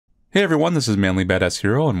Hey everyone, this is Manly Badass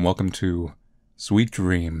Hero, and welcome to Sweet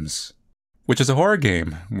Dreams, which is a horror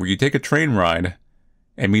game where you take a train ride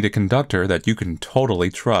and meet a conductor that you can totally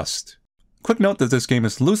trust. Quick note that this game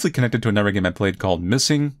is loosely connected to another game I played called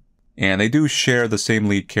Missing, and they do share the same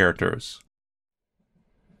lead characters.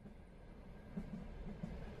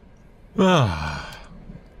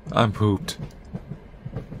 I'm pooped.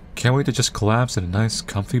 Can't wait to just collapse in a nice,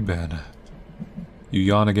 comfy bed. You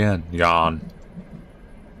yawn again. Yawn.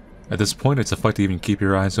 At this point, it's a fight to even keep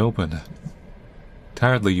your eyes open.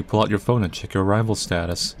 Tiredly, you pull out your phone and check your arrival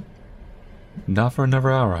status. Not for another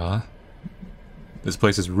hour, huh? This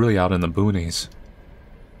place is really out in the boonies.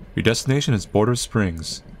 Your destination is Border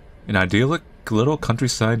Springs, an idyllic little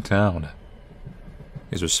countryside town.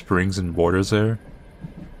 Is there springs and borders there?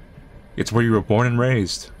 It's where you were born and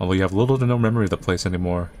raised, although you have little to no memory of the place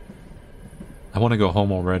anymore. I want to go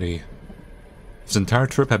home already. This entire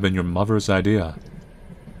trip had been your mother's idea.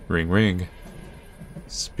 Ring ring.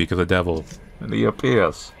 Speak of the devil, and he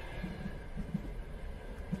appears.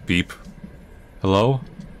 Beep. Hello?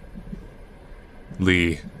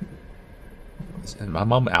 Lee. Is my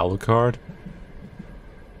mom Alucard?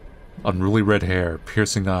 Unruly red hair,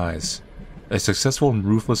 piercing eyes. A successful and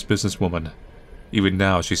ruthless businesswoman. Even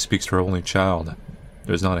now, she speaks to her only child.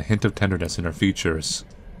 There's not a hint of tenderness in her features.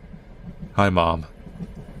 Hi, Mom.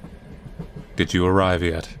 Did you arrive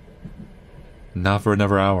yet? Not for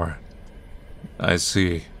another hour. I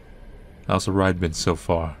see. How's the ride been so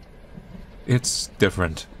far? It's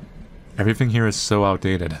different. Everything here is so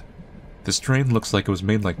outdated. This train looks like it was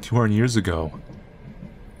made like 200 years ago.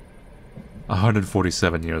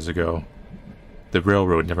 147 years ago. The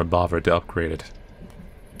railroad never bothered to upgrade it.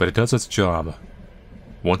 But it does its job.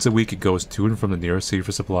 Once a week it goes to and from the nearest city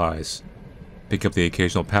for supplies. Pick up the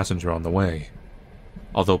occasional passenger on the way.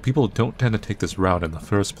 Although people don't tend to take this route in the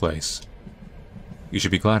first place. You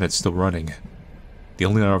should be glad it's still running. The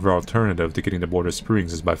only other alternative to getting to Border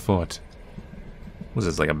Springs is by foot. Was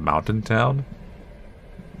this like a mountain town?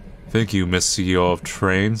 Thank you, Miss CEO of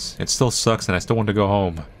Trains. It still sucks and I still want to go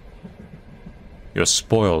home. You're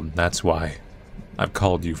spoiled, that's why. I've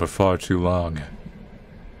called you for far too long.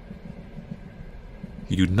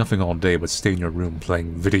 You do nothing all day but stay in your room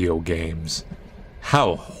playing video games.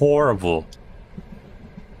 How horrible!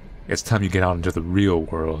 It's time you get out into the real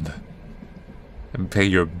world. And pay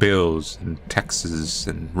your bills, and taxes,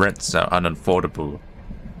 and rents are unaffordable.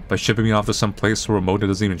 By shipping me off to some place so remote it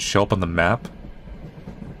doesn't even show up on the map?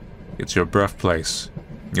 It's your birthplace.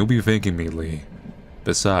 You'll be thanking me, Lee.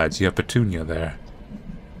 Besides, you have Petunia there.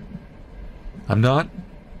 I'm not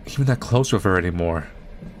even that close with her anymore.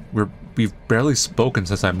 We've barely spoken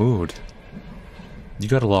since I moved. You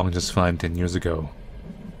got along just fine 10 years ago.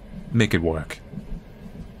 Make it work.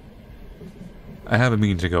 I have a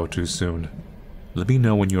meeting to go to soon. Let me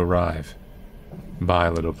know when you arrive. Bye,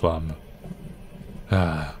 little plum.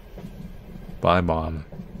 Bye, Mom.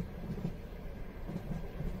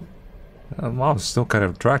 Mom's still kind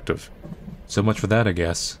of attractive. So much for that, I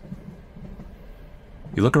guess.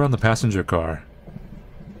 You look around the passenger car.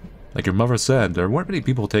 Like your mother said, there weren't many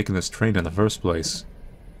people taking this train in the first place.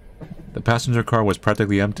 The passenger car was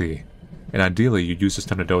practically empty, and ideally you'd use this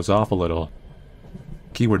time to doze off a little.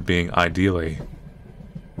 Keyword being ideally.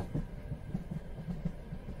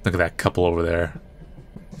 Look at that couple over there.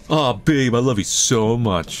 Aw, babe, I love you so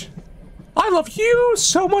much. I love you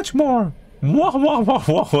so much more. Wah, wah, wah,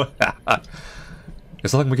 wah.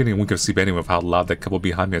 It's not like we're getting a wink of sleep anyway with how loud that couple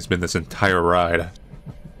behind me has been this entire ride.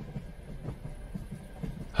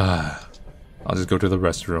 I'll just go to the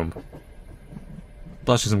restroom.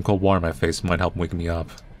 Splashing some cold water in my face might help wake me up.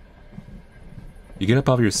 You get up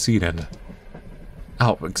out of your seat and...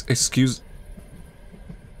 Ow, excuse...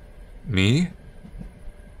 Me?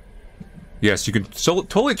 Yes, you can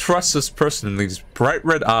totally trust this person in these bright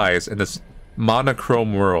red eyes in this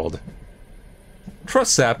monochrome world.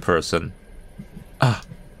 Trust that person. A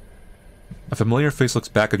familiar face looks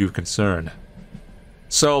back at you with concern.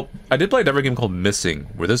 So, I did play another game called Missing,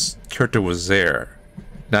 where this character was there.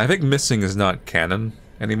 Now, I think Missing is not canon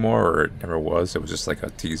anymore, or it never was. It was just like a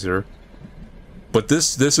teaser. But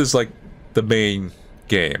this is like the main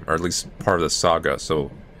game, or at least part of the saga. So,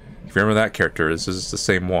 if you remember that character, this is the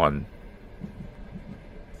same one.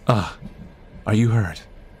 Are you hurt?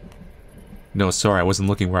 No, sorry, I wasn't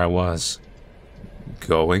looking where I was.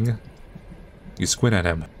 Going? You squint at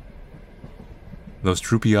him. Those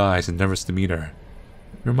droopy eyes and nervous demeanor.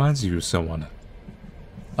 Reminds you of someone.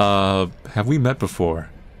 Have we met before?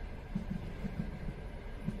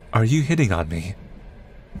 Are you hitting on me?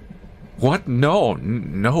 What? No,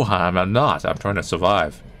 I'm not. I'm trying to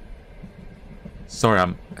survive.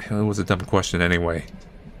 Sorry, it was a dumb question anyway.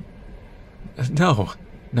 No,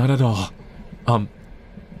 not at all.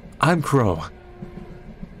 I'm Crow.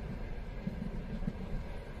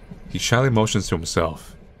 He shyly motions to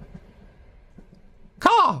himself.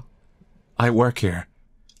 Caw! I work here.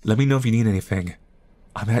 Let me know if you need anything.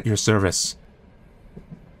 I'm at your service.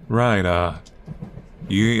 Right,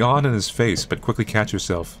 you yawn in his face, but quickly catch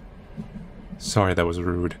yourself. Sorry, that was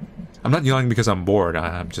rude. I'm not yawning because I'm bored,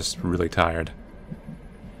 I'm just really tired.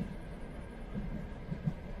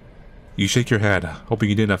 You shake your head, hoping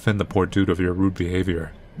you didn't offend the poor dude of your rude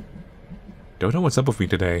behavior. Don't know what's up with me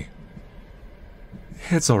today.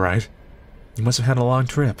 It's alright. You must have had a long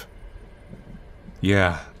trip.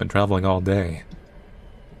 Yeah, been traveling all day.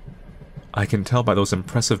 I can tell by those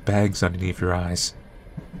impressive bags underneath your eyes.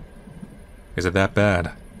 Is it that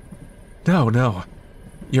bad? No.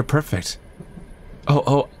 You're perfect.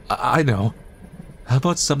 Oh, I know. How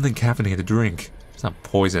about something caffeinated to drink? It's not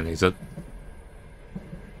poison, is it?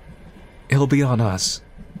 It'll be on us,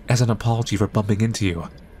 as an apology for bumping into you.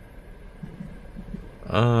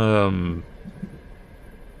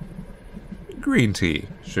 Green tea.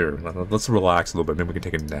 Sure, let's relax a little bit, maybe we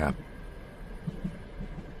can take a nap.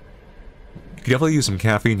 You could definitely use some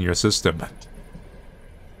caffeine in your system.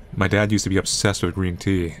 My dad used to be obsessed with green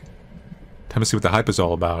tea. Time to see what the hype is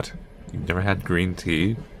all about. You've never had green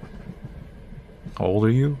tea? How old are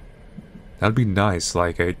you? That'd be nice,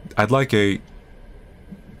 I'd like a...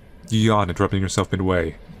 You yawn, interrupting yourself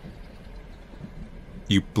midway.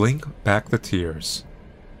 You blink back the tears.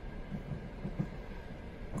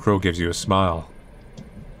 Crow gives you a smile.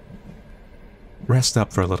 Rest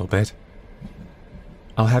up for a little bit.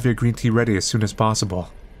 I'll have your green tea ready as soon as possible.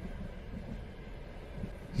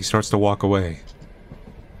 He starts to walk away.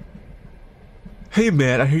 Hey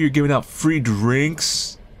man, I hear you're giving out free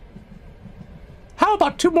drinks. How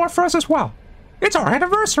about 2 more for us as well? It's our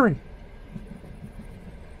anniversary!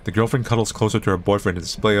 The girlfriend cuddles closer to her boyfriend in a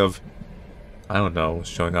display of, I don't know,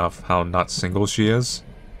 showing off how not single she is.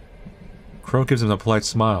 Crow gives him a polite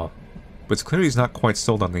smile, but it's clear he's not quite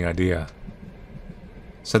sold on the idea.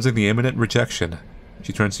 Sensing the imminent rejection,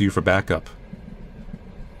 she turns to you for backup.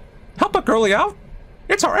 Help a girlie out?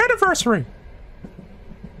 It's our anniversary!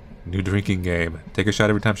 New drinking game. Take a shot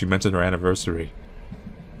every time she mentions her anniversary.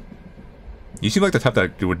 You seem like the type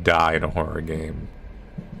that would die in a horror game.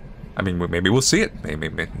 I mean, maybe we'll see it. Maybe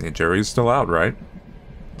the jury's still out, right?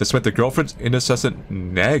 Despite the girlfriend's incessant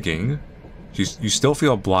nagging, you still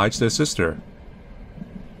feel obliged to assist her.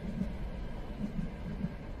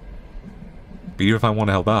 But even if I want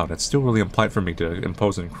to help out, it's still really impolite for me to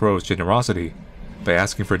impose on Crow's generosity by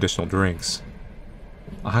asking for additional drinks.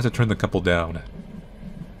 I'll have to turn the couple down.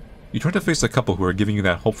 You turn to face the couple who are giving you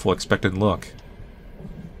that hopeful, expectant look.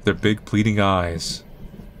 Their big, pleading eyes.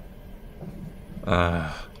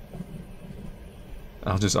 I'll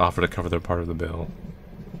just offer to cover their part of the bill.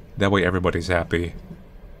 That way everybody's happy.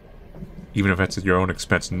 Even if it's at your own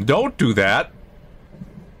expense. Don't do that!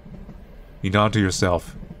 You nod to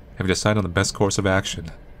yourself, having decided on the best course of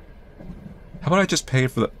action. How about I just pay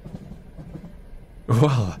for the...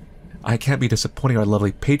 Well, I can't be disappointing our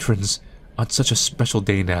lovely patrons on such a special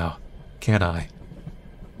day now, can I?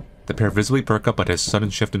 The pair visibly perk up at his sudden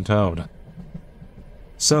shift in tone.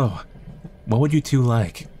 So, what would you two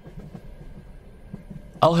like?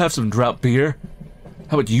 I'll have some drought beer.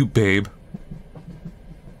 How about you, babe?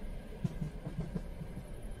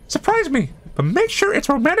 Surprise me, but make sure it's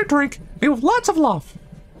a romantic drink made with lots of love.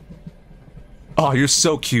 Oh, you're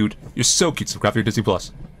so cute. You're so cute. Subscribe to your Disney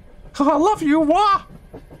Plus. I love you, wah!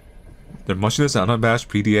 Their mushiness and unabashed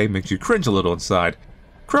PDA makes you cringe a little inside.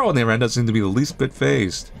 Crow on the other end doesn't seem to be the least bit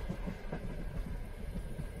phased.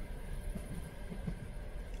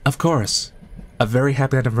 Of course. A very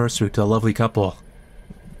happy anniversary to a lovely couple.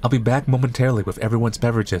 I'll be back momentarily with everyone's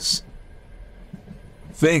beverages.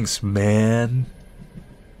 Thanks, man.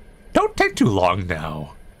 Don't take too long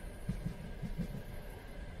now.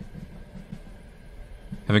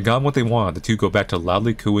 Having gotten what they want, the two go back to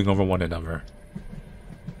loudly cooing over one another.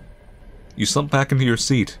 You slump back into your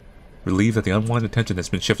seat, relieved that the unwanted attention has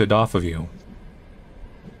been shifted off of you.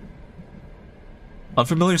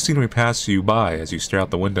 Unfamiliar scenery passes you by as you stare out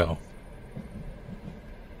the window.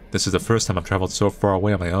 This is the first time I've traveled so far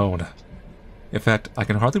away on my own. In fact, I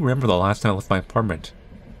can hardly remember the last time I left my apartment.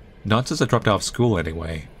 Not since I dropped out of school,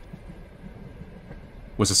 anyway.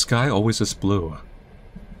 Was the sky always this blue?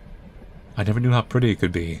 I never knew how pretty it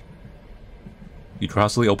could be. You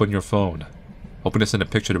drowsily open your phone, hoping to send a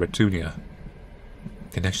picture to Petunia.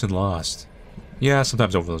 Connection lost. Yeah,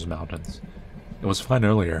 sometimes over those mountains. It was fine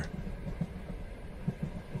earlier.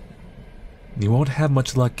 You won't have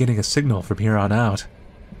much luck getting a signal from here on out.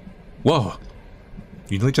 Whoa!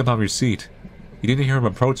 You nearly jump out of your seat, You didn't hear him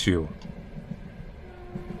approach you.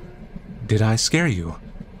 Did I scare you?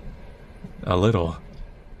 A little.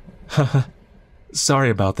 Haha. Sorry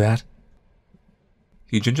about that.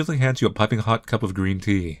 He gingerly hands you a piping hot cup of green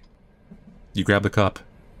tea. You grab the cup,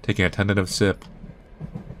 taking a tentative sip.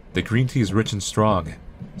 The green tea is rich and strong,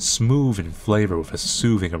 smooth in flavor with a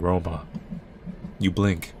soothing aroma. You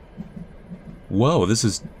blink. Whoa, this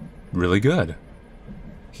is really good.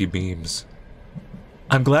 He beams.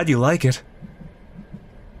 I'm glad you like it.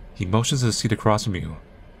 He motions to the seat across from you.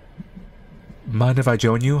 Mind if I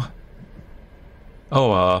join you?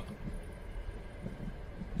 Oh,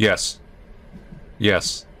 yes.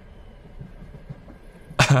 Yes.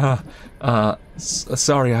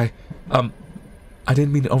 Sorry, I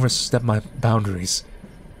didn't mean to overstep my boundaries.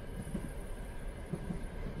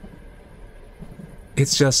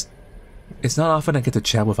 It's not often I get to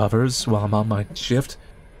chat with others while I'm on my shift,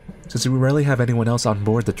 since we rarely have anyone else on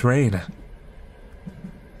board the train.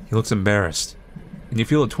 He looks embarrassed, and you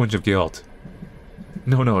feel a twinge of guilt.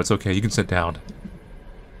 No, it's okay, you can sit down.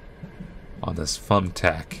 On this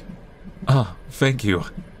thumbtack. Ah, thank you.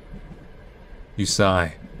 You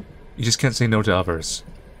sigh. You just can't say no to others.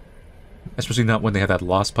 Especially not when they have that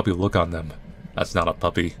lost puppy look on them. That's not a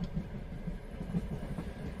puppy.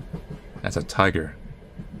 That's a tiger.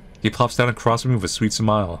 He plops down across from you with a sweet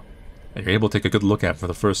smile, and you're able to take a good look at him for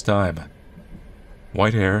the first time.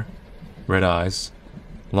 White hair, red eyes,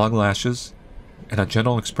 long lashes, and a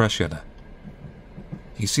gentle expression.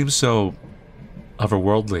 He seems so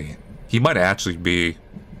otherworldly. He might actually be.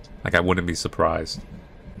 Like, I wouldn't be surprised.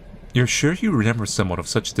 You're sure you remember someone of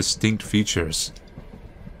such distinct features?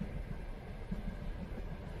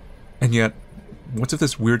 And yet, what's with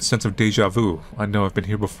this weird sense of deja vu? I know I've been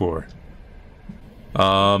here before.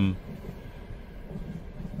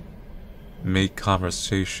 Make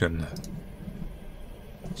conversation.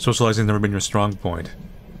 Socializing never been your strong point.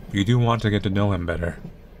 But you do want to get to know him better.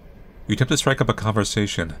 You attempt to strike up a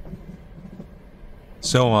conversation.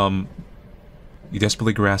 So, you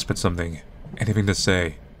desperately grasp at something. Anything to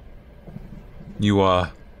say. Your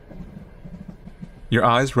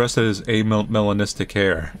eyes rest at his amelanistic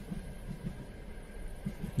hair.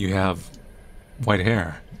 You have white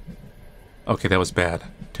hair. Okay, that was bad.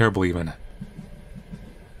 Terrible even.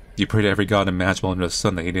 You pray to every god imaginable under the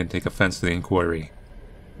sun that he didn't take offense to the inquiry.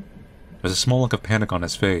 There's a small look of panic on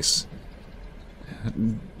his face.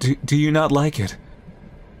 Do you not like it?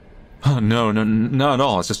 Oh, no, not at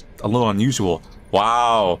all. It's just a little unusual.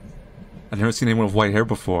 Wow. I've never seen anyone with white hair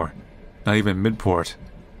before. Not even Midport.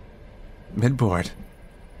 Midport?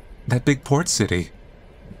 That big port city.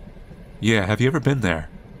 Yeah, have you ever been there?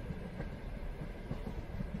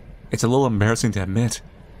 It's a little embarrassing to admit,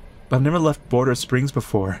 but I've never left Border Springs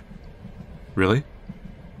before. Really?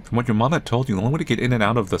 From what your mom had told you, the only way to get in and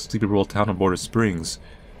out of the sleepy rural town of Border Springs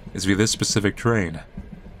is via this specific train,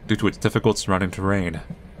 due to its difficult surrounding terrain.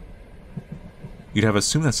 You'd have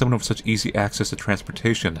assumed that someone with such easy access to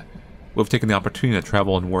transportation would have taken the opportunity to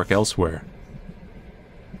travel and work elsewhere.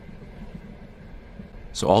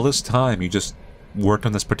 So all this time, you just worked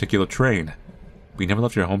on this particular train, but you never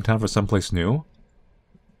left your hometown for someplace new?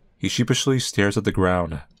 He sheepishly stares at the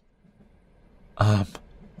ground.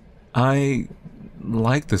 I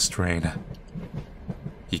like this train.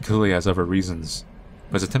 He clearly has other reasons,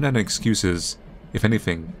 but his attempt at an excuse is, if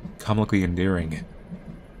anything, comically endearing.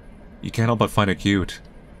 You can't help but find it cute.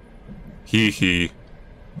 Hee hee.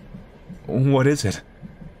 What is it?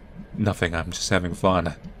 Nothing, I'm just having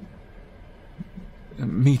fun.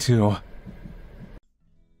 Me too.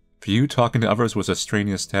 For you, talking to others was a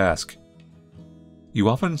strenuous task. You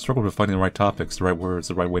often struggled with finding the right topics, the right words,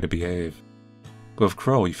 the right way to behave. But with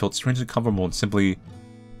Crow, you felt strangely comfortable in simply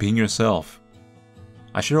being yourself.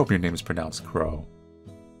 I sure hope your name is pronounced Crow.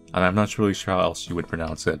 And I'm not really sure how else you would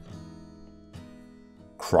pronounce it.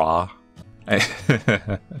 Craw?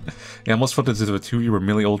 I almost felt as if the two of you were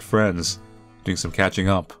merely old friends, doing some catching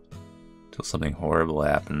up, till something horrible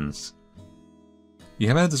happens. You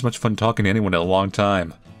haven't had this much fun talking to anyone in a long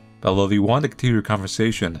time, but although you wanted to continue your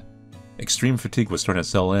conversation, extreme fatigue was starting to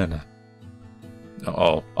settle in.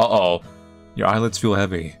 Uh-oh. Your eyelids feel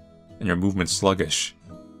heavy, and your movements sluggish.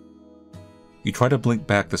 You try to blink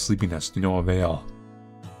back the sleepiness to no avail.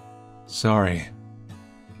 Sorry.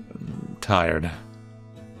 I'm tired.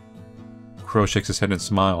 Crow shakes his head and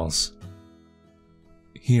smiles.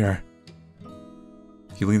 Here.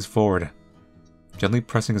 He leans forward, gently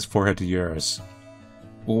pressing his forehead to yours.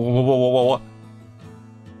 Whoa.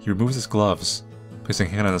 He removes his gloves, placing a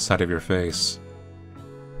hand on the side of your face.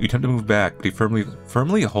 You attempt to move back, but he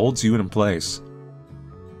firmly holds you in place.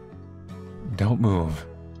 Don't move.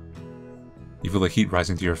 You feel the heat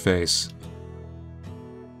rising to your face.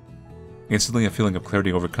 Instantly, a feeling of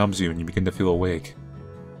clarity overcomes you and you begin to feel awake.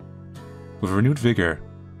 With renewed vigor,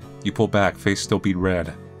 you pull back, face still bead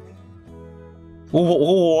red. Whoa,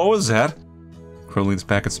 what was that? Crow leans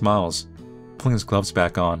back and smiles, pulling his gloves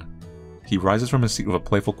back on. He rises from his seat with a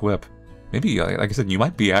playful quip. Maybe, like I said, you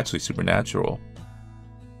might be actually supernatural.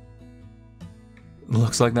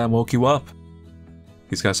 Looks like that woke you up.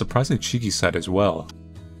 He's got a surprisingly cheeky side as well.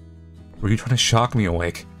 Were you trying to shock me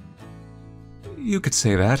awake? You could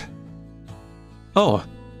say that. Oh,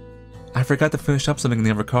 I forgot to finish up something in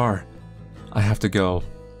the other car. I have to go.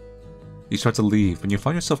 You start to leave, and you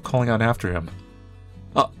find yourself calling out after him.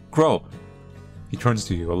 Crow! He turns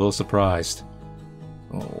to you, a little surprised.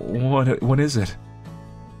 What is it?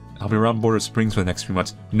 I'll be around Border Springs for the next few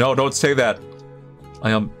months. No, don't say that! I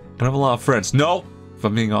don't have a lot of friends. No! If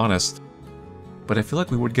I'm being honest. But I feel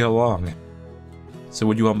like we would get along. So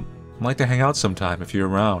would you, like to hang out sometime if you're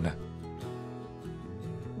around?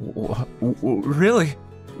 Really?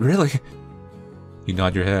 Really? You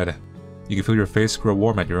nod your head. You can feel your face grow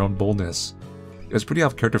warm at your own boldness. It was pretty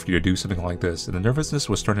off character for you to do something like this, and the nervousness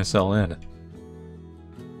was starting to settle in.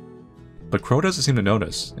 But Crow doesn't seem to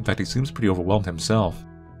notice. In fact, he seems pretty overwhelmed himself.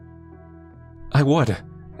 I would.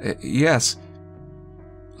 Yes.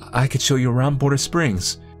 I could show you around Border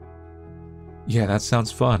Springs. Yeah, that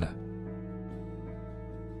sounds fun.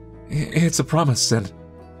 It's a promise, then.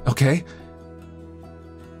 Okay?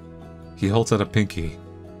 He holds out a pinky,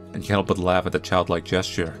 and can't help but laugh at the childlike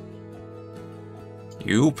gesture.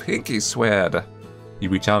 You pinky swed. You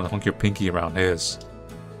reach out and hunk your pinky around his.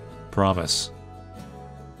 Promise.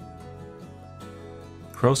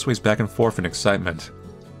 Crow sways back and forth in excitement.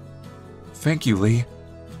 Thank you, Lee.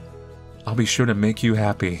 I'll be sure to make you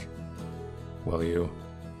happy. Will you?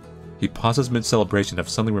 He pauses mid-celebration of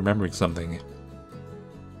suddenly remembering something.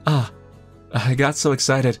 I got so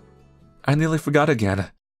excited. I nearly forgot again.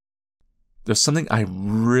 There's something I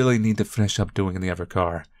really need to finish up doing in the other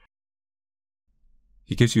car.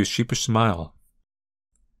 He gives you a sheepish smile.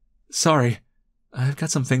 Sorry, I've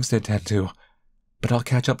got some things to attend to, but I'll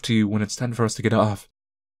catch up to you when it's time for us to get off.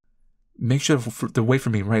 Make sure to wait for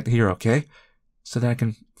me right here, okay? So that I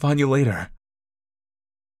can find you later.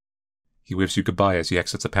 He waves you goodbye as he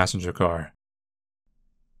exits the passenger car.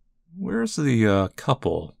 Where's the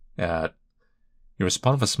couple at? You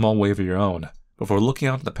respond with a small wave of your own, before looking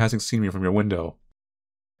out at the passing scenery from your window.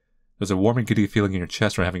 There's a warm and giddy feeling in your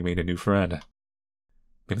chest for having made a new friend.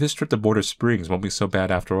 Maybe this trip to Border Springs won't be so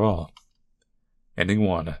bad after all. Ending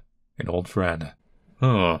 1. An old friend.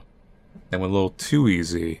 That went a little too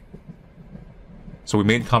easy. So we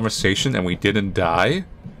made conversation and we didn't die?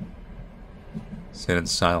 Sit in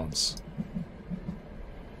silence.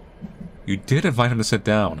 You did invite him to sit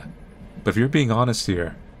down. But if you're being honest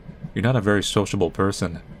here, you're not a very sociable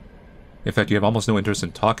person. In fact, you have almost no interest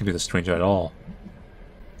in talking to the stranger at all.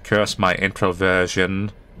 Curse my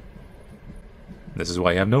introversion. This is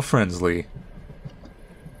why you have no friends, Lee.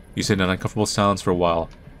 You sit in an uncomfortable silence for a while,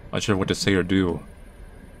 unsure what to say or do.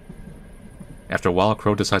 After a while,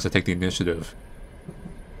 Crow decides to take the initiative.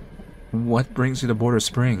 What brings you to Border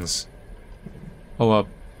Springs? Oh,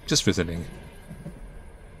 just visiting.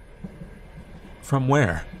 From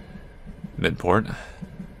where? Midport.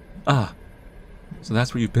 Ah, so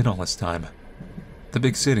that's where you've been all this time. The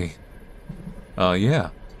big city. Yeah.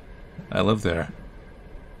 I live there.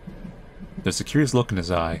 There's a curious look in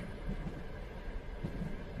his eye.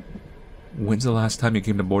 When's the last time you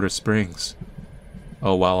came to Border Springs?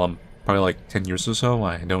 Oh, well, probably like 10 years or so?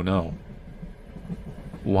 I don't know.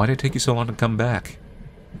 Why did it take you so long to come back?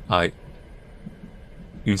 You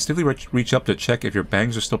instinctively reach up to check if your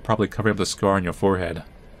bangs are still probably covering up the scar on your forehead.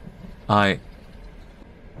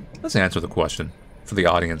 Let's answer the question, for the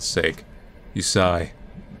audience's sake. You sigh.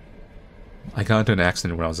 I got into an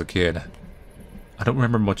accident when I was a kid. I don't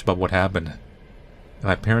remember much about what happened, and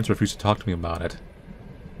my parents refused to talk to me about it.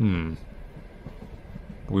 We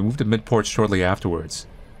moved to Midport shortly afterwards.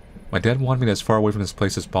 My dad wanted me as far away from this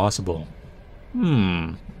place as possible.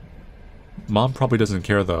 Mom probably doesn't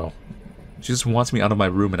care, though. She just wants me out of my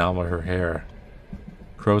room and out of her hair.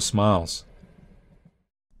 Crow smiles.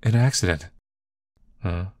 An accident.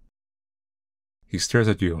 Huh? He stares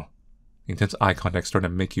at you. Intense eye contact starting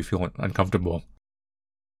to make you feel uncomfortable.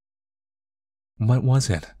 What was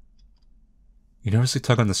it? You nervously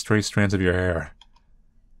tug on the stray strands of your hair.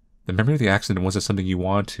 The memory of the accident wasn't something you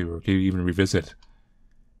wanted to or even revisit.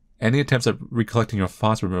 Any attempts at recollecting your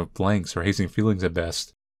thoughts were blanks or hazing feelings at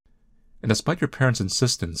best. And despite your parents'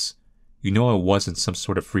 insistence, you know it wasn't some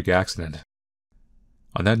sort of freak accident.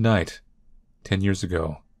 On that night, 10 years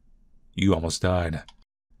ago, you almost died.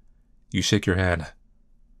 You shake your head.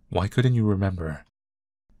 Why couldn't you remember?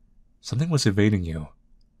 Something was evading you.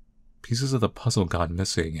 Pieces of the puzzle got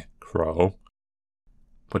missing, Crow.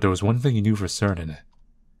 But there was one thing you knew for certain.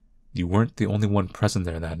 You weren't the only one present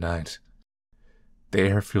there that night. The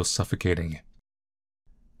air feels suffocating.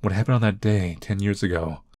 What happened on that day 10 years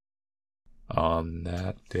ago? On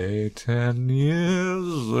that day 10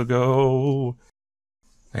 years ago.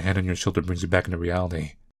 A hand on your shoulder brings you back into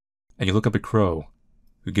reality, and you look up at Crow,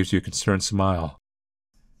 who gives you a concerned smile.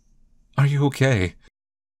 Are you okay?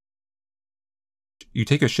 You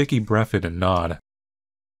take a shaky breath in and nod.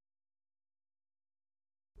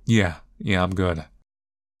 Yeah, I'm good.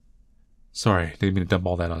 Sorry, didn't mean to dump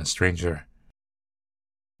all that on a stranger.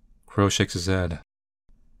 Crow shakes his head.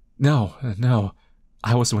 No,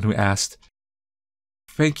 I was the one who asked.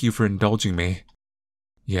 Thank you for indulging me.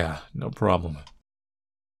 Yeah, no problem.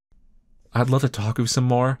 I'd love to talk with you some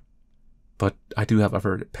more, but I do have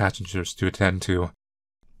other passengers to attend to.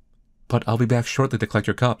 But I'll be back shortly to collect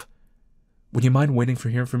your cup. Would you mind waiting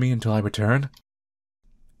here for me until I return?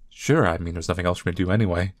 Sure, I mean, there's nothing else for me to do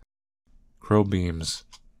anyway. Crow beams.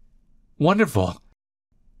 Wonderful!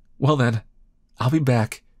 Well then, I'll be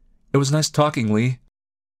back. It was nice talking, Lee.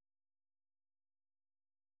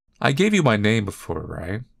 I gave you my name before,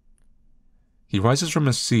 right? He rises from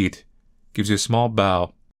his seat, gives you a small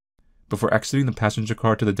bow, before exiting the passenger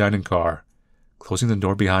car to the dining car, closing the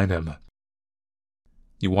door behind him.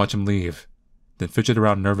 You watch him leave, then fidget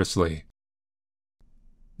around nervously.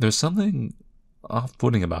 There's something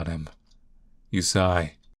off-putting about him. You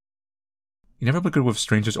sigh. You've never been good with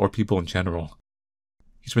strangers or people in general.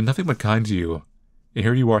 He's been nothing but kind to you, and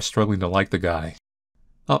here you are struggling to like the guy.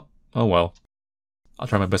 Oh well. I'll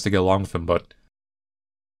try my best to get along with him, but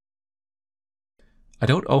I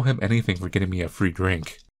don't owe him anything for getting me a free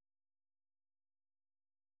drink.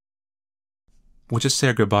 We'll just say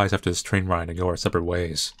our goodbyes after this train ride and go our separate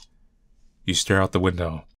ways. You stare out the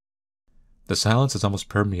window. The silence is almost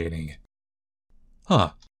permeating.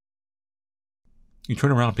 Huh. You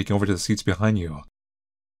turn around, peeking over to the seats behind you.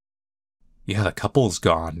 Yeah, the couple's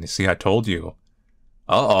gone. You see, I told you.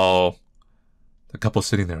 Uh-oh. The couple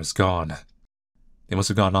sitting there is gone. They must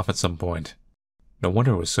have gone off at some point. No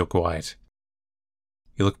wonder it was so quiet.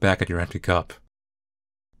 You look back at your empty cup.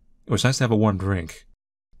 It was nice to have a warm drink.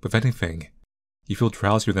 But if anything, you feel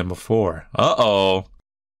drowsier than before. Uh-oh.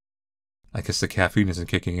 I guess the caffeine isn't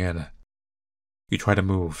kicking in. You try to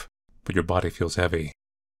move, but your body feels heavy.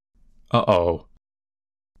 Uh-oh.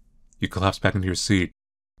 You collapse back into your seat,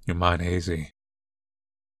 your mind hazy.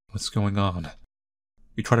 What's going on?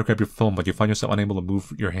 You try to grab your phone, but you find yourself unable to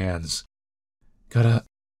move your hands. Gotta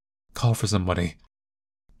call for somebody.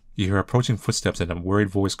 You hear approaching footsteps and a worried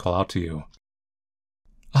voice call out to you.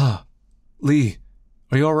 Ah, Lee,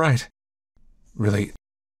 are you alright? Really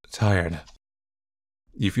tired.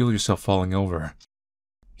 You feel yourself falling over.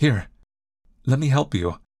 Here, let me help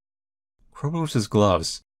you. Crow removes his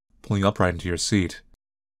gloves, pulling you upright into your seat.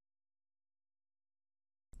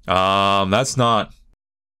 That's not...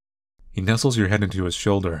 He nestles your head into his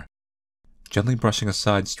shoulder, gently brushing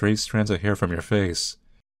aside stray strands of hair from your face.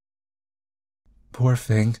 Poor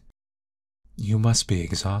thing. You must be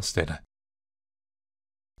exhausted.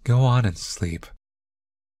 Go on and sleep.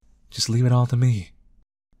 Just leave it all to me,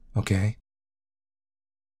 okay?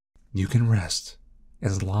 You can rest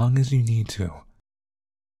as long as you need to.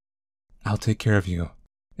 I'll take care of you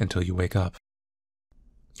until you wake up.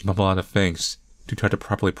 You mumble out of thanks to try to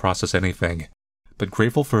properly process anything, but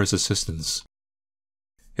grateful for his assistance.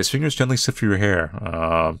 His fingers gently sift through your hair,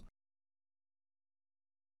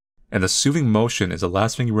 and the soothing motion is the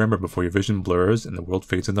last thing you remember before your vision blurs and the world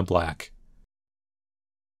fades into black.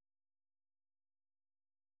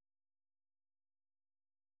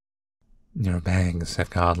 Your bangs have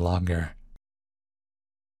got longer.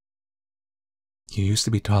 You used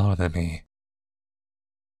to be taller than me.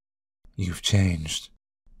 You've changed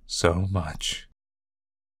so much.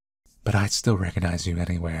 But I'd still recognize you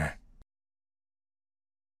anywhere.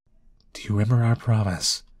 Do you remember our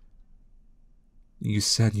promise? You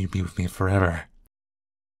said you'd be with me forever.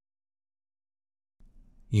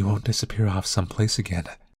 You won't disappear off someplace again,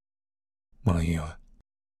 will you?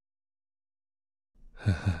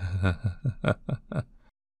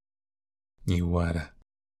 You would.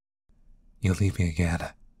 You'll leave me again.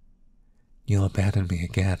 You'll abandon me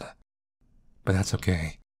again. But that's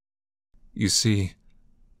okay. You see,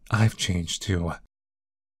 I've changed too.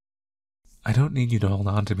 I don't need you to hold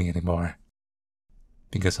on to me anymore,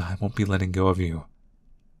 because I won't be letting go of you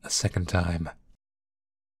a second time.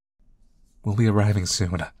 We'll be arriving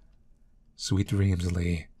soon. Sweet dreams,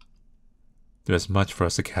 Lee. There's much for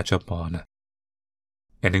us to catch up on.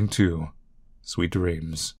 Ending 2, Sweet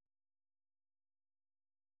Dreams.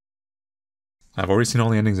 I've already seen all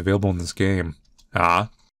the endings available in this game. Ah.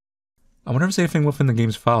 I wonder if there's anything within the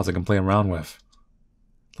game's files I can play around with.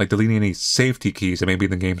 Like deleting any safety keys that may be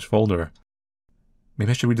in the game's folder.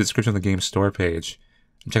 Maybe I should read the description of the game's store page.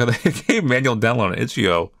 And check out the game manual download on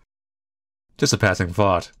itch.io. Just a passing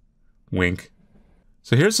thought. Wink.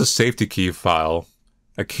 So here's the safety key file.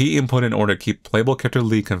 A key input in order to keep playable character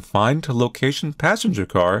Lee confined to location passenger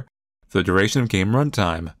car for the duration of game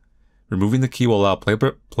runtime. Removing the key will allow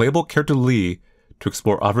playable character Lee to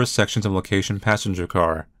explore other sections of location passenger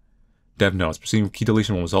car. Dev notes, proceeding with key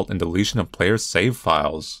deletion will result in deletion of player save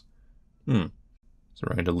files. So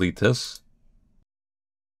we're going to delete this.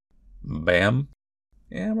 Bam.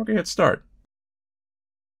 And we're going to hit start.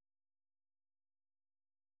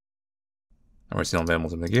 I've already seen all the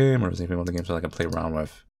animals in the game, or is anything in the game so I can play around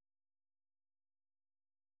with.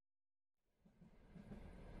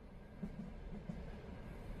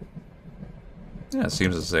 Yeah, it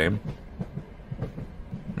seems the same.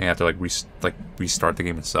 I have to restart the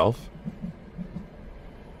game itself.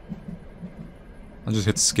 I'll just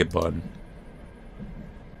hit the skip button.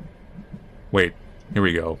 Wait, here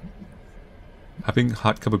we go. Having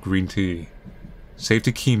hot cup of green tea.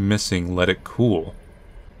 Safety key missing, let it cool.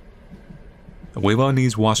 A wave on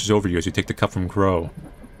knees washes over you as you take the cup from Crow.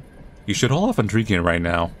 You should hold off on drinking it right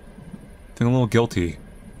now. Feeling a little guilty.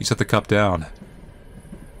 You set the cup down.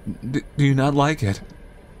 Do you not like it?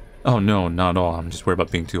 Oh no, not at all. I'm just worried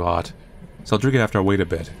about being too hot. So I'll drink it after I wait a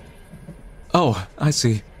bit. Oh, I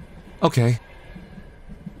see. Okay.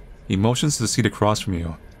 He motions to the seat across from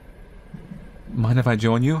you. Mind if I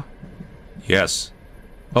join you? Yes.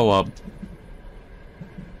 Oh,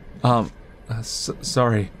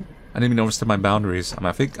 sorry. I didn't even overstep my boundaries.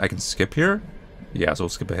 I think I can skip here? Yeah, so we'll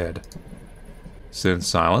skip ahead. Sit in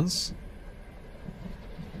silence.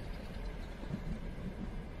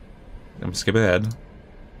 I'm skip ahead.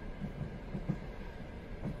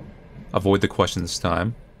 Avoid the question this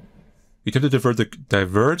time. You attempt to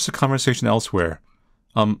diverge the conversation elsewhere.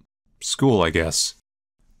 School, I guess.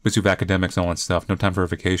 Busy with academics and all that stuff. No time for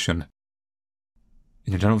vacation.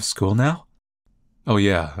 And you're done with school now? Oh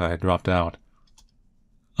yeah, I dropped out.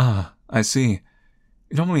 Ah, I see.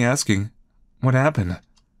 You don't mind me asking, what happened?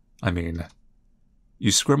 I mean,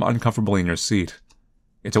 you squirm uncomfortably in your seat.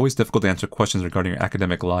 It's always difficult to answer questions regarding your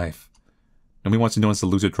academic life. Nobody wants to know it's the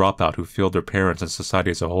loser dropout who failed their parents and society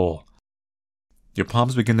as a whole. Your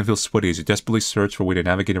palms begin to feel sweaty as you desperately search for a way to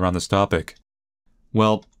navigate around this topic.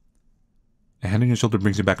 Well, a hand on your shoulder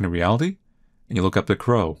brings you back into reality, and you look up at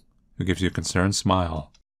Crow, who gives you a concerned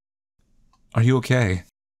smile. Are you okay?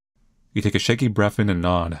 You take a shaky breath in and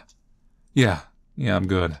nod. Yeah, I'm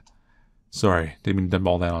good. Sorry, didn't mean to dump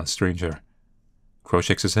all that on a stranger. Crow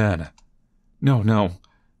shakes his head. No,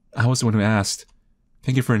 I was the one who asked.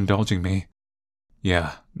 Thank you for indulging me.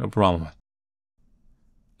 Yeah, no problem.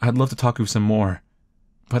 I'd love to talk to you some more,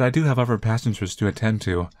 but I do have other passengers to attend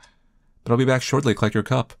to. But I'll be back shortly to collect your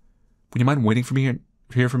cup. Would you mind waiting for me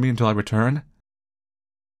here for me until I return?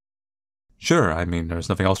 Sure, I mean, there's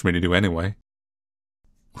nothing else for me to do anyway.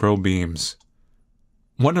 Crow beams.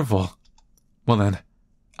 Wonderful. Well then,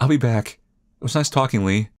 I'll be back. It was nice talking,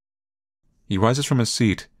 Lee. He rises from his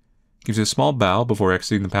seat, gives you a small bow before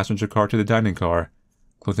exiting the passenger car to the dining car,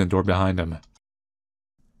 closing the door behind him.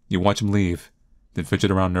 You watch him leave, then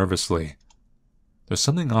fidget around nervously. There's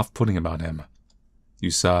something off-putting about him.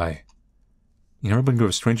 You sigh. You've never been good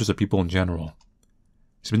with strangers or people in general.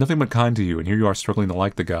 He's been nothing but kind to you, and here you are struggling to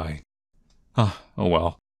like the guy. Oh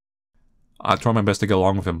well. I'll try my best to get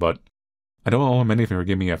along with him, but I don't owe him anything for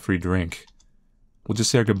giving me a free drink. We'll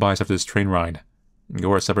just say our goodbyes after this train ride, and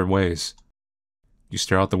go our separate ways. You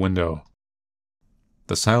stare out the window.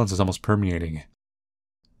 The silence is almost permeating.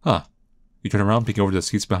 You turn around, peeking over to the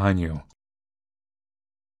seats behind you.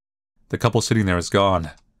 The couple sitting there is gone.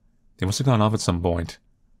 They must have gone off at some point.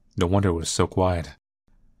 No wonder it was so quiet.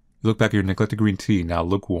 You look back at your neglected green tea, now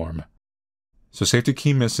lukewarm. So safety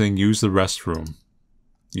key missing, use the restroom.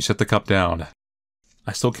 You set the cup down.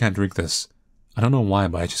 I still can't drink this. I don't know why,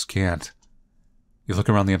 but I just can't. You look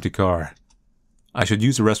around the empty car. I should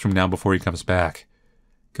use the restroom now before he comes back.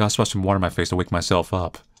 Gotta splash some water in my face to wake myself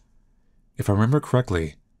up. If I remember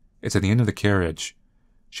correctly, it's at the end of the carriage.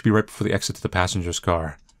 Should be right before the exit to the passenger's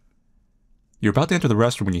car. You're about to enter the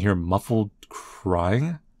restroom when you hear muffled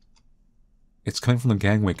crying. It's coming from the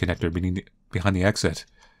gangway connector behind the exit.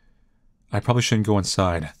 I probably shouldn't go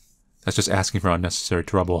inside. That's just asking for unnecessary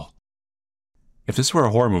trouble. If this were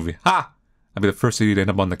a horror movie, I'd be the first idiot to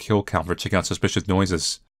end up on the kill count for checking out suspicious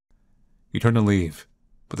noises. You turn to leave,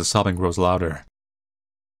 but the sobbing grows louder.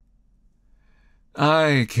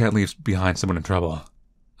 I can't leave behind someone in trouble.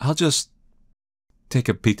 I'll just... take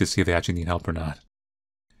a peek to see if they actually need help or not.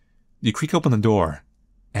 You creak open the door,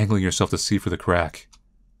 angling yourself to see through the crack.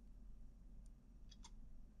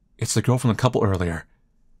 It's the girl from the couple earlier.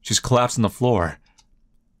 She's collapsed on the floor.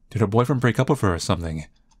 Did her boyfriend break up with her or something?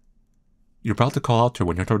 You're about to call out to her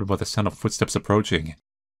when you're interrupted by the sound of footsteps approaching.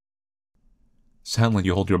 Silently,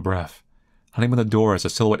 you hold your breath, hunting on the door as a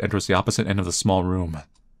silhouette enters the opposite end of the small room.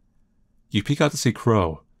 You peek out to see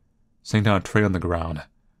Crow, setting down a tray on the ground.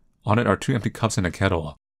 On it are 2 empty cups and a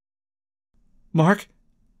kettle. Mark?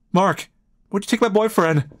 Mark! Where'd you take my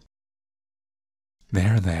boyfriend?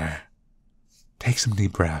 There. Take some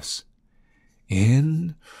deep breaths.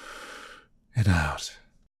 In and out.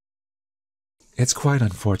 It's quite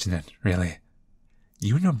unfortunate, really.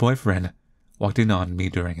 You and your boyfriend walked in on me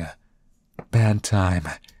during a bad time.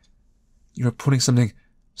 You were putting some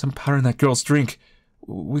powder in that girl's drink.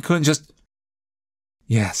 We couldn't just...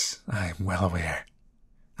 Yes, I'm well aware.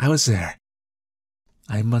 I was there.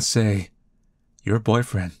 I must say, your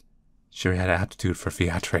boyfriend sure had aptitude for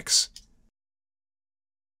theatrics.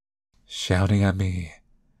 Shouting at me,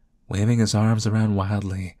 waving his arms around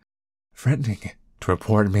wildly, threatening to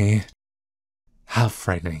report me. How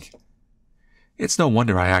frightening. It's no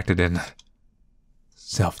wonder I acted in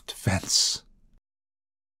self-defense.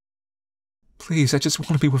 Please, I just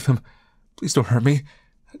want to be with him. Please don't hurt me.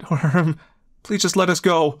 Don't hurt him. Please just let us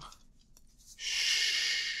go.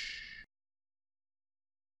 Shh.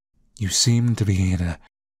 You seem to be in an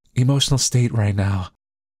emotional state right now.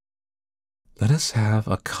 Let us have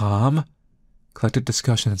a calm, collected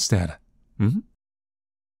discussion instead. A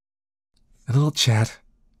little chat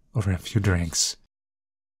over a few drinks.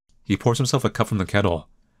 He pours himself a cup from the kettle.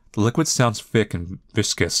 The liquid sounds thick and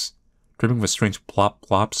viscous, dripping with a strange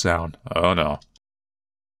plop-plop sound. Oh no.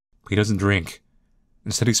 He doesn't drink.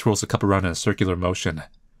 Instead he swirls the cup around in a circular motion.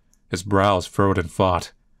 His brows furrowed in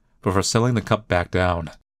thought, before settling the cup back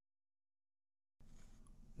down.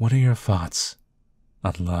 What are your thoughts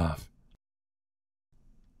on love?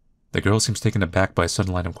 The girl seems taken aback by a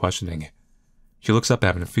sudden line of questioning. She looks up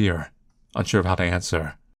at him in fear, unsure of how to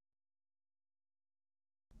answer.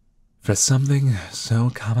 For something so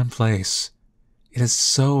commonplace, it is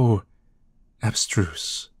so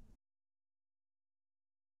abstruse.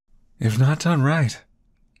 If not done right,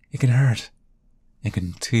 it can hurt, it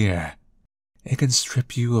can tear, it can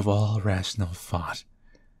strip you of all rational thought.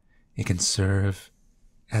 It can serve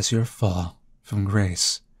as your fall from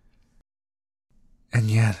grace. And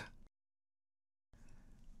yet,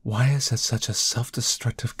 why is it such a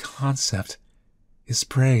self-destructive concept is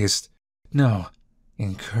praised? No,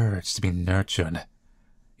 encouraged to be nurtured.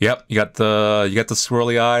 Yep, you got the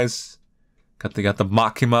swirly eyes, got the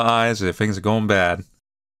Makima eyes. If things are going bad.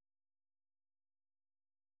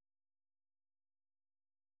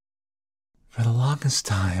 For the longest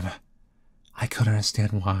time, I couldn't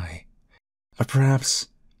understand why. Or perhaps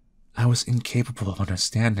I was incapable of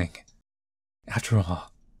understanding. After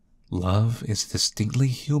all, love is a distinctly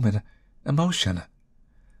human emotion,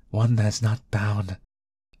 one that is not bound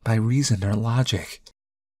by reason or logic.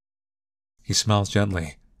 He smiles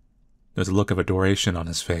gently. There's a look of adoration on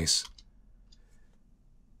his face.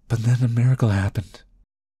 But then a miracle happened.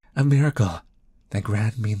 A miracle that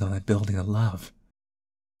granted me the ability to love.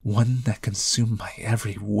 One that consumed my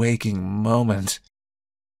every waking moment.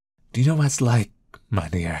 Do you know what it's like, my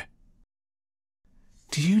dear?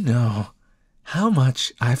 Do you know how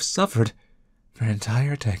much I've suffered for an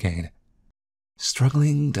entire decade,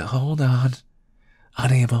 struggling to hold on,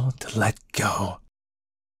 unable to let go?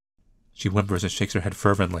 She whimpers and shakes her head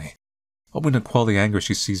fervently, hoping to quell the anger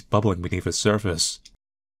she sees bubbling beneath the surface.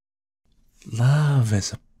 Love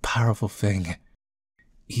is a powerful thing,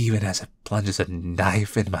 even as it plunges a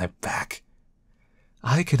knife in my back.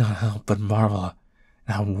 I cannot help but marvel at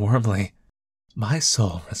how warmly my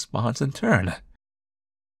soul responds in turn.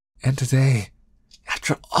 And today,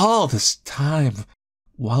 after all this time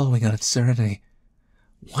wallowing in uncertainty,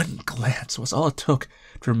 one glance was all it took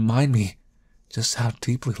to remind me just how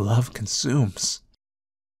deeply love consumes.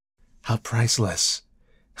 How priceless,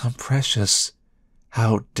 how precious,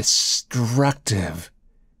 how destructive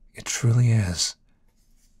it truly is.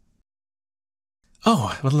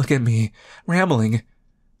 Oh, but look at me, rambling.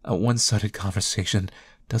 A one-sided conversation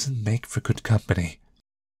doesn't make for good company.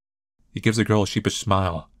 He gives the girl a sheepish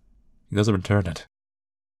smile. He doesn't return it.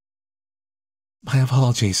 My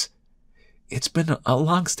apologies. It's been a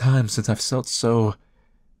long time since I've felt so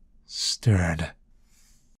stirred.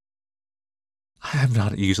 I am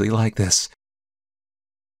not usually like this.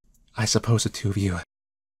 I suppose the two of you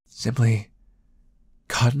simply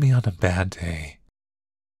caught me on a bad day.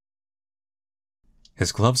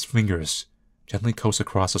 His gloved fingers gently coast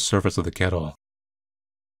across the surface of the kettle,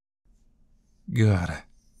 Good.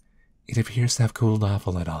 It appears to have cooled off a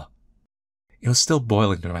little. It was still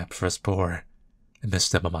boiling during my first pour. I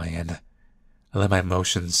misstep on my end. I let my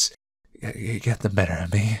emotions get the better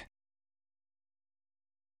of me.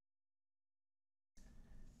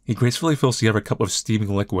 He gracefully fills the other cup with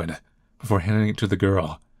steaming liquid before handing it to the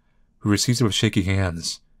girl, who receives it with shaky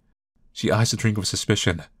hands. She eyes the drink with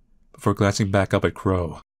suspicion before glancing back up at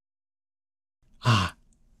Crow. Ah,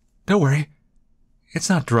 don't worry. It's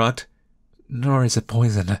not drugged, nor is it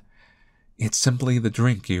poison. It's simply the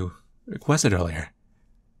drink you requested earlier.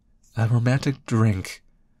 A romantic drink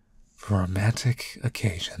for a romantic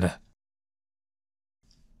occasion.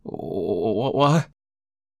 What?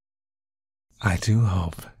 I do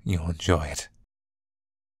hope you'll enjoy it.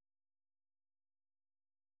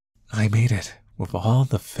 I made it with all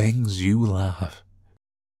the things you love.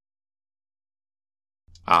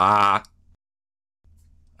 Ah!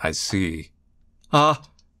 I see. Ah!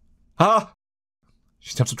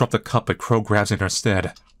 She attempts to drop the cup, but Crow grabs it in her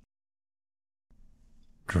stead.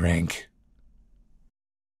 Drink.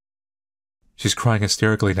 She's crying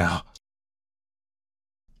hysterically now.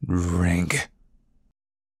 Drink.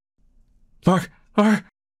 Mark!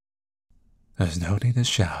 There's no need to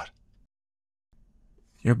shout.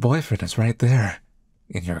 Your boyfriend is right there,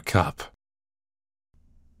 in your cup.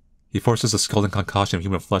 He forces a scalding concoction of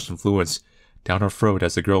human flesh and fluids down her throat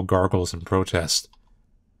as the girl gargles in protest.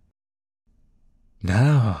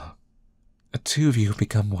 Now, the two of you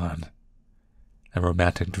become one. A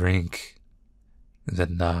romantic drink, is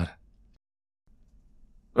it not?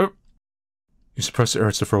 You suppress the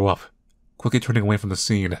urge to throw up, quickly turning away from the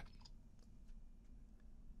scene.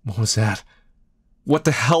 What was that? What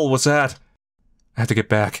the hell was that? I have to get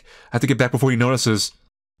back. I have to get back before he notices.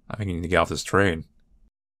 I think you need to get off this train.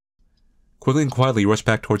 Quickly and quietly, you rush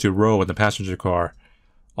back towards your row in the passenger car,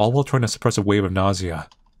 all while trying to suppress a wave of nausea.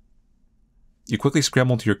 You quickly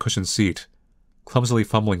scramble into your cushioned seat, clumsily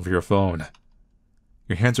fumbling for your phone.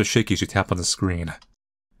 Your hands are shaky as you tap on the screen.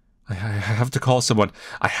 I have to call someone.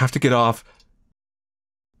 I have to get off.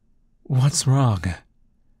 What's wrong?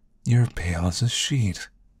 You're pale as a sheet.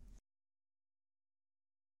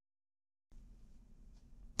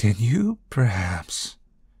 Did you, perhaps,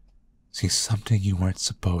 see something you weren't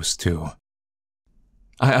supposed to?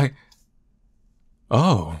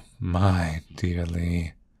 Oh, my dear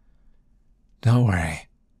Lee. Don't worry.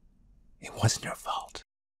 It wasn't your fault.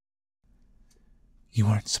 You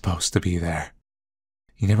weren't supposed to be there.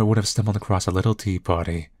 You never would have stumbled across a little tea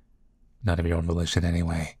party. None of your own volition,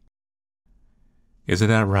 anyway. Isn't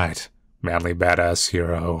that right, manly badass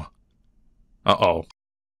hero? Uh-oh.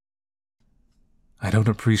 I don't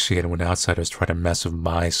appreciate it when outsiders try to mess with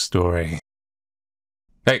my story.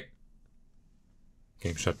 Hey!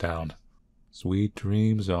 Game shut down. Sweet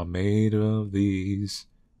dreams are made of these.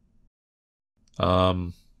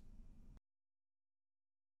 Where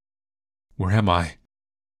am I?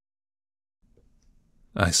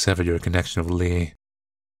 I severed your connection with Lee.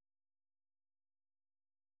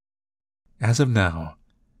 As of now,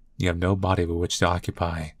 you have no body with which to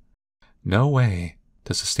occupy. No way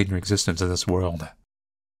to sustain your existence in this world.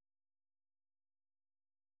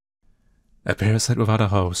 A parasite without a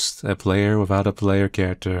host, a player without a player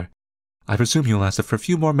character. I presume you lasted for a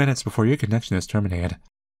few more minutes before your connection is terminated.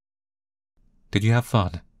 Did you have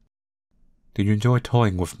fun? Did you enjoy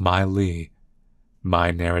toying with my Lee, my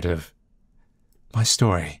narrative, my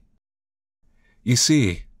story? You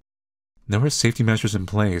see, there were safety measures in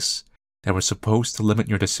place that were supposed to limit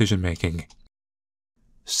your decision-making.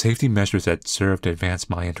 Safety measures that served to advance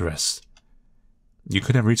my interests. You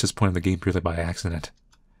couldn't have reached this point in the game purely by accident.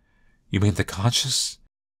 You made the conscious,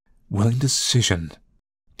 willing decision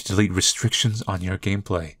to delete restrictions on your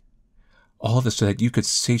gameplay. All of this so that you could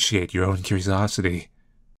satiate your own curiosity.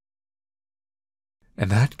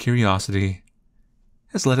 And that curiosity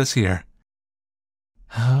has led us here.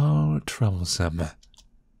 How troublesome.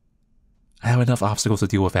 I have enough obstacles to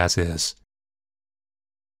deal with as is.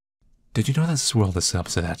 Did you know that this world is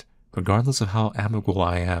such that, regardless of how amicable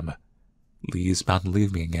I am, Lee's bound to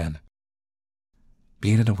leave me again?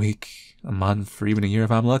 Be it in a week, a month, or even a year if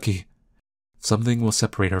I'm lucky, something will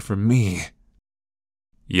separate her from me.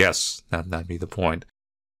 Yes, that'd be the point.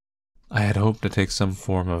 I had hoped to take some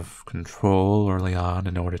form of control early on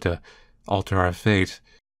in order to alter our fate,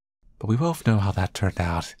 but we both know how that turned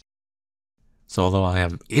out. So although I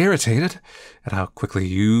am irritated at how quickly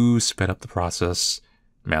you sped up the process,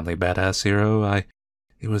 manly badass hero,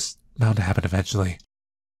 it was bound to happen eventually.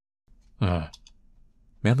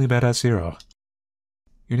 Manly badass hero.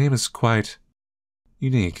 Your name is quite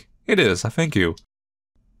unique. It is, I thank you.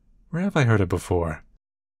 Where have I heard it before?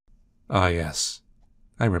 Ah, yes.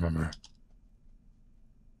 I remember.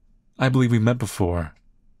 I believe we met before,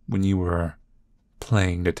 when you were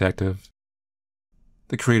playing detective.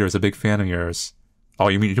 The creator is a big fan of yours. Oh,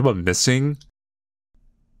 you mean you're talking about missing?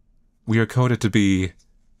 We are coded to be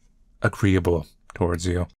agreeable towards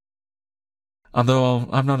you. Although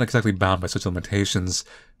I'm not exactly bound by such limitations,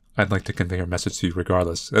 I'd like to convey our message to you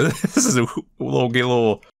regardless. This is a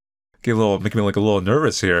little, making me like a little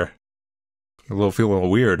nervous here. Feel a little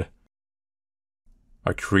weird.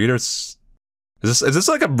 Our creators, is this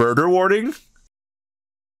like a murder warning?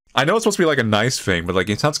 I know it's supposed to be like a nice thing, but like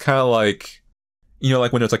it sounds kind of like, you know,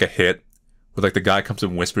 like when it's like a hit, where like the guy comes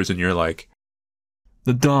and whispers, and you're like,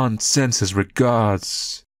 "The Don sends his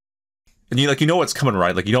regards," and you know what's coming,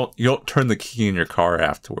 right? Like you don't turn the key in your car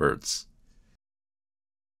afterwards.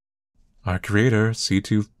 Our creator,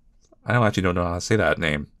 C2, I don't know how to say that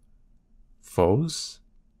name. Foz?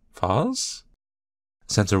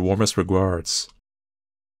 Sends her warmest regards.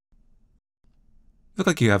 Look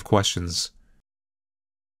like you have questions.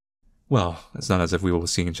 Well, it's not as if we will be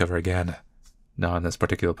seeing each other again. Not on this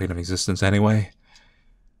particular plane of existence, anyway.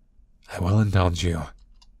 I will indulge you.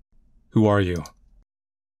 Who are you?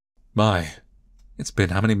 My. It's been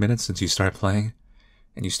how many minutes since you started playing?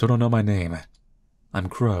 And you still don't know my name. I'm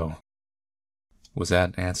Crow. Was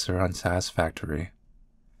that answer unsatisfactory?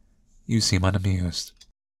 You seem unamused.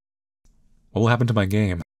 What will happen to my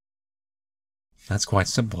game? That's quite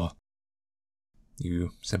simple.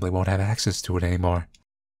 You simply won't have access to it anymore.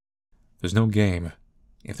 There's no game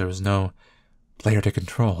if there is no player to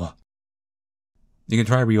control. You can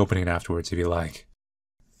try reopening it afterwards if you like.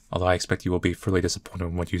 Although I expect you will be fairly disappointed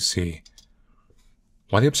in what you see.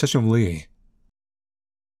 Why the obsession with Lee?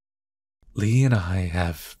 Lee and I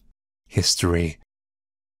have history.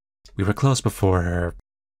 We were close before her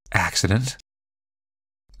accident.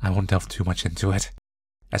 I won't delve too much into it,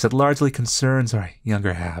 as it largely concerns our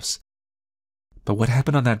younger halves. But what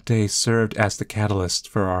happened on that day served as the catalyst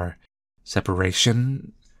for our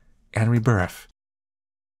separation and rebirth.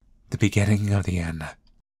 The beginning of the end.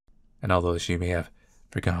 And although she may have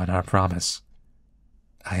forgotten our promise,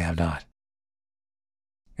 I have not.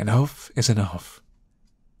 An oath is an oath,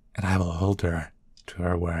 and I will hold her to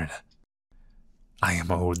her word. I am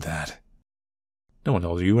owed that. No one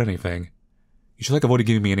owes you anything. You should avoid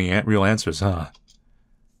giving me any real answers, huh?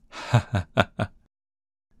 Ha ha ha ha.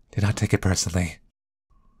 Do not take it personally.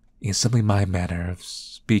 It's simply my manner of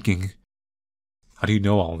speaking. How do you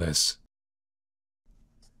know all this?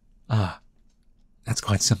 Ah, that's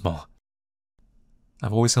quite simple.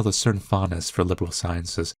 I've always held a certain fondness for liberal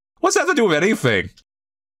sciences. What's that to do with anything?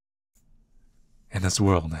 In this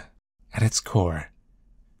world, at its core,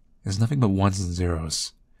 is nothing but ones and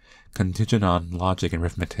zeros, contingent on logic and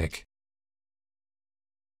arithmetic.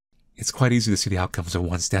 It's quite easy to see the outcomes of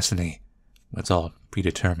one's destiny when it's all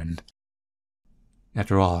predetermined.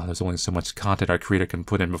 After all, there's only so much content our creator can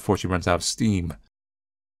put in before she runs out of steam.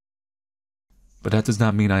 But that does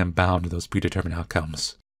not mean I am bound to those predetermined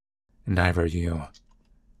outcomes. And neither are you.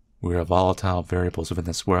 We are volatile variables within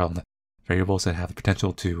this world, variables that have the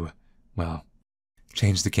potential to, well,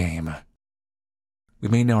 change the game. We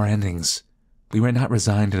may know our endings, but we are not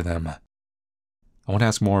resigned to them. I want to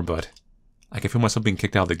ask more, but I can feel myself being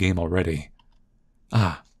kicked out of the game already.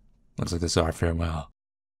 Ah, looks like this is our farewell.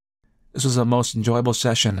 This was a most enjoyable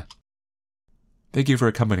session. Thank you for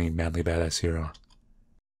accompanying Manly Badass Hero.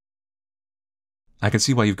 I can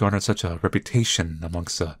see why you've garnered such a reputation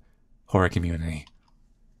amongst the horror community.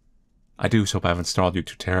 I do hope I haven't startled you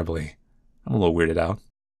too terribly. I'm a little weirded out.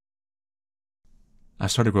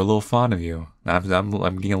 I've started to grow a little fond of you. I'm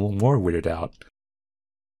getting a little more weirded out.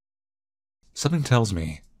 Something tells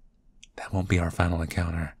me that won't be our final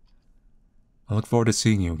encounter. I look forward to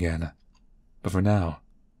seeing you again. But for now,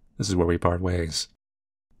 this is where we part ways.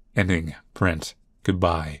 Ending. Print.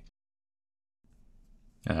 Goodbye.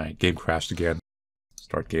 Alright, game crashed again.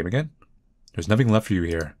 Start game again. There's nothing left for you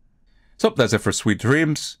here. So, that's it for Sweet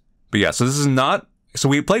Dreams. But yeah, so this is not... So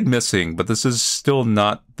we played Missing, but this is still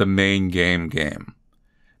not the main game.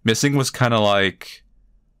 Missing was kind of like...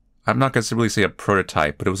 I'm not going to really say a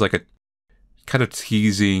prototype, but it was like a... kind of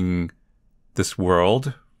teasing this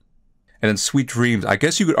world. And then Sweet Dreams, I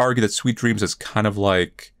guess you could argue that Sweet Dreams is kind of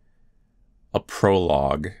like a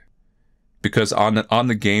prologue. Because on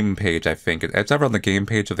the game page, I think, it's ever on the game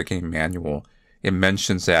page of the game manual, it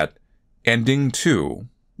mentions that ending 2,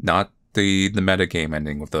 not the metagame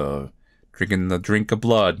ending with the drinking the drink of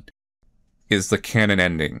blood, is the canon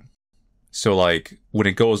ending. So like, when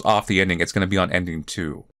it goes off the ending, it's going to be on ending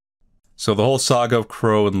 2. So the whole saga of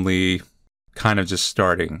Crow and Lee kind of just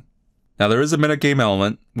starting. Now there is a metagame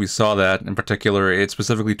element, we saw that. In particular, it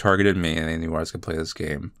specifically targeted me, and they knew I was going to play this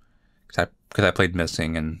game. because I played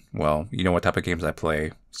Missing, and, well, you know what type of games I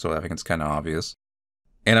play, so I think it's kind of obvious.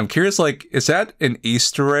 And I'm curious, like, is that an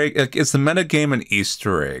Easter egg? Like, is the metagame an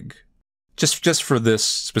Easter egg? Just for this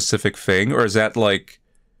specific thing? Or is that, like,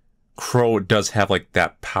 Crow does have, like,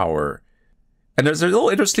 that power? And there's a little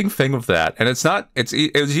interesting thing with that, and it's not,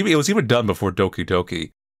 it was even done before Doki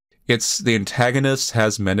Doki. It's the antagonist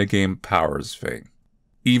has metagame powers thing.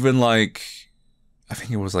 Even, like, I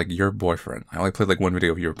think it was, like, Your Boyfriend. I only played, like, one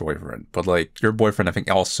video of Your Boyfriend. But, like, Your Boyfriend, I think,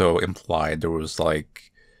 also implied there was,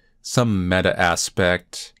 like, some meta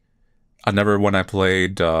aspect. Another one I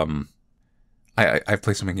played, I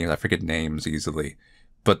played some games, I forget names easily.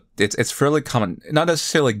 But it's fairly common, not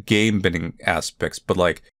necessarily game-bending aspects, but,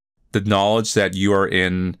 like, the knowledge that you are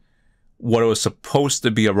in what was supposed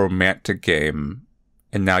to be a romantic game,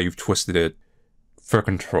 and now you've twisted it for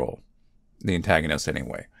control. The antagonist,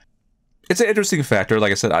 anyway. It's an interesting factor.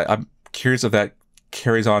 Like I said, I'm curious if that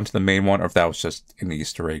carries on to the main one, or if that was just an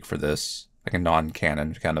Easter egg for this, like a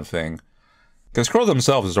non-canon kind of thing. Because Crow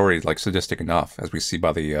themselves is already, like, sadistic enough, as we see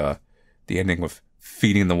by the ending with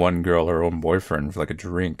feeding the one girl her own boyfriend for, like, a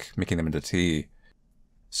drink, making them into tea.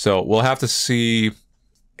 So we'll have to see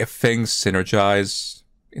if things synergize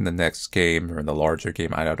in the next game or in the larger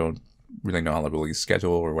game. I don't really know how the release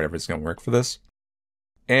schedule or whatever is going to work for this.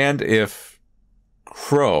 And if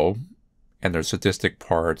Crow and their sadistic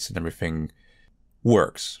parts and everything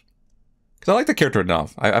works. Because I like the character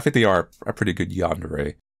enough. I think they are a pretty good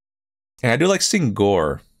yandere. And I do like seeing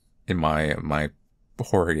gore in my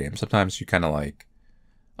horror games. Sometimes you kind of like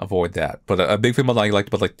avoid that. But a big thing about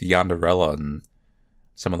like the Yanderella and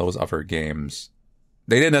some of those other games,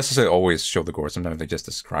 they didn't necessarily always show the gore. Sometimes they just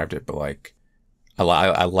described it. But like,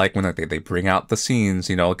 I like when like, they bring out the scenes,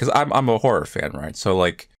 you know, because I'm a horror fan, right? So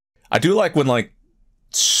like, I do like when like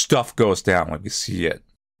stuff goes down, like we see it.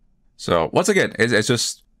 So once again, it's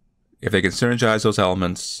just, if they can synergize those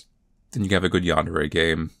elements, then you can have a good yandere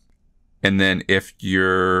game. And then if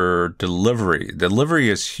your delivery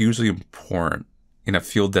is hugely important in a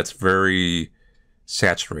field that's very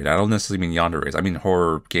saturated. I don't necessarily mean yanderes. I mean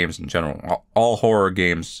horror games in general. All horror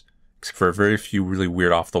games, except for very few really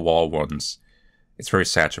weird off-the-wall ones, it's very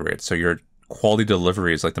saturated. So your quality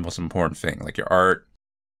delivery is like the most important thing. Like your art,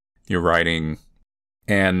 your writing,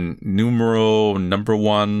 and number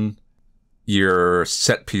one, your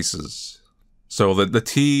set pieces. So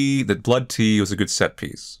the blood tea was a good set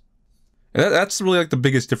piece. And that's really like the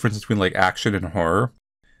biggest difference between like action and horror.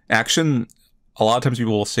 Action, a lot of times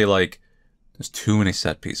people will say like, there's too many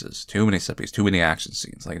set pieces, too many action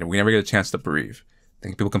scenes. Like we never get a chance to breathe. I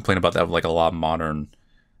think people complain about that with like a lot of modern,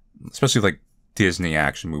 especially like Disney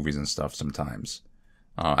action movies and stuff sometimes.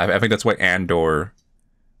 I think that's why Andor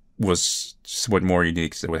was somewhat more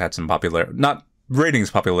unique. So it had some popularity, not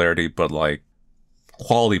ratings popularity, but like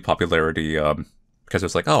quality popularity, because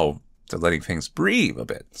it's like, oh, they're letting things breathe a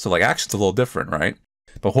bit. So like action's a little different, right?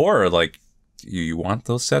 But horror, like you want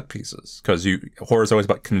those set pieces because horror is always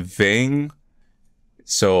about conveying.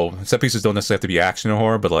 So set pieces don't necessarily have to be action or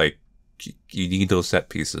horror, but like you need those set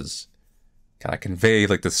pieces, kind of convey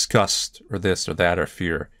like disgust or this or that or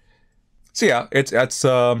fear. So yeah, it's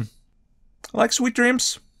I like Sweet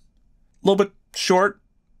Dreams. A little bit short.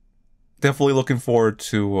 Definitely looking forward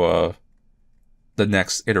to the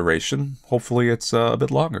next iteration. Hopefully it's a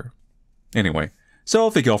bit longer. Anyway, so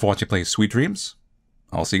thank you all for watching Play Sweet Dreams.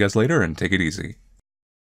 I'll see you guys later and take it easy.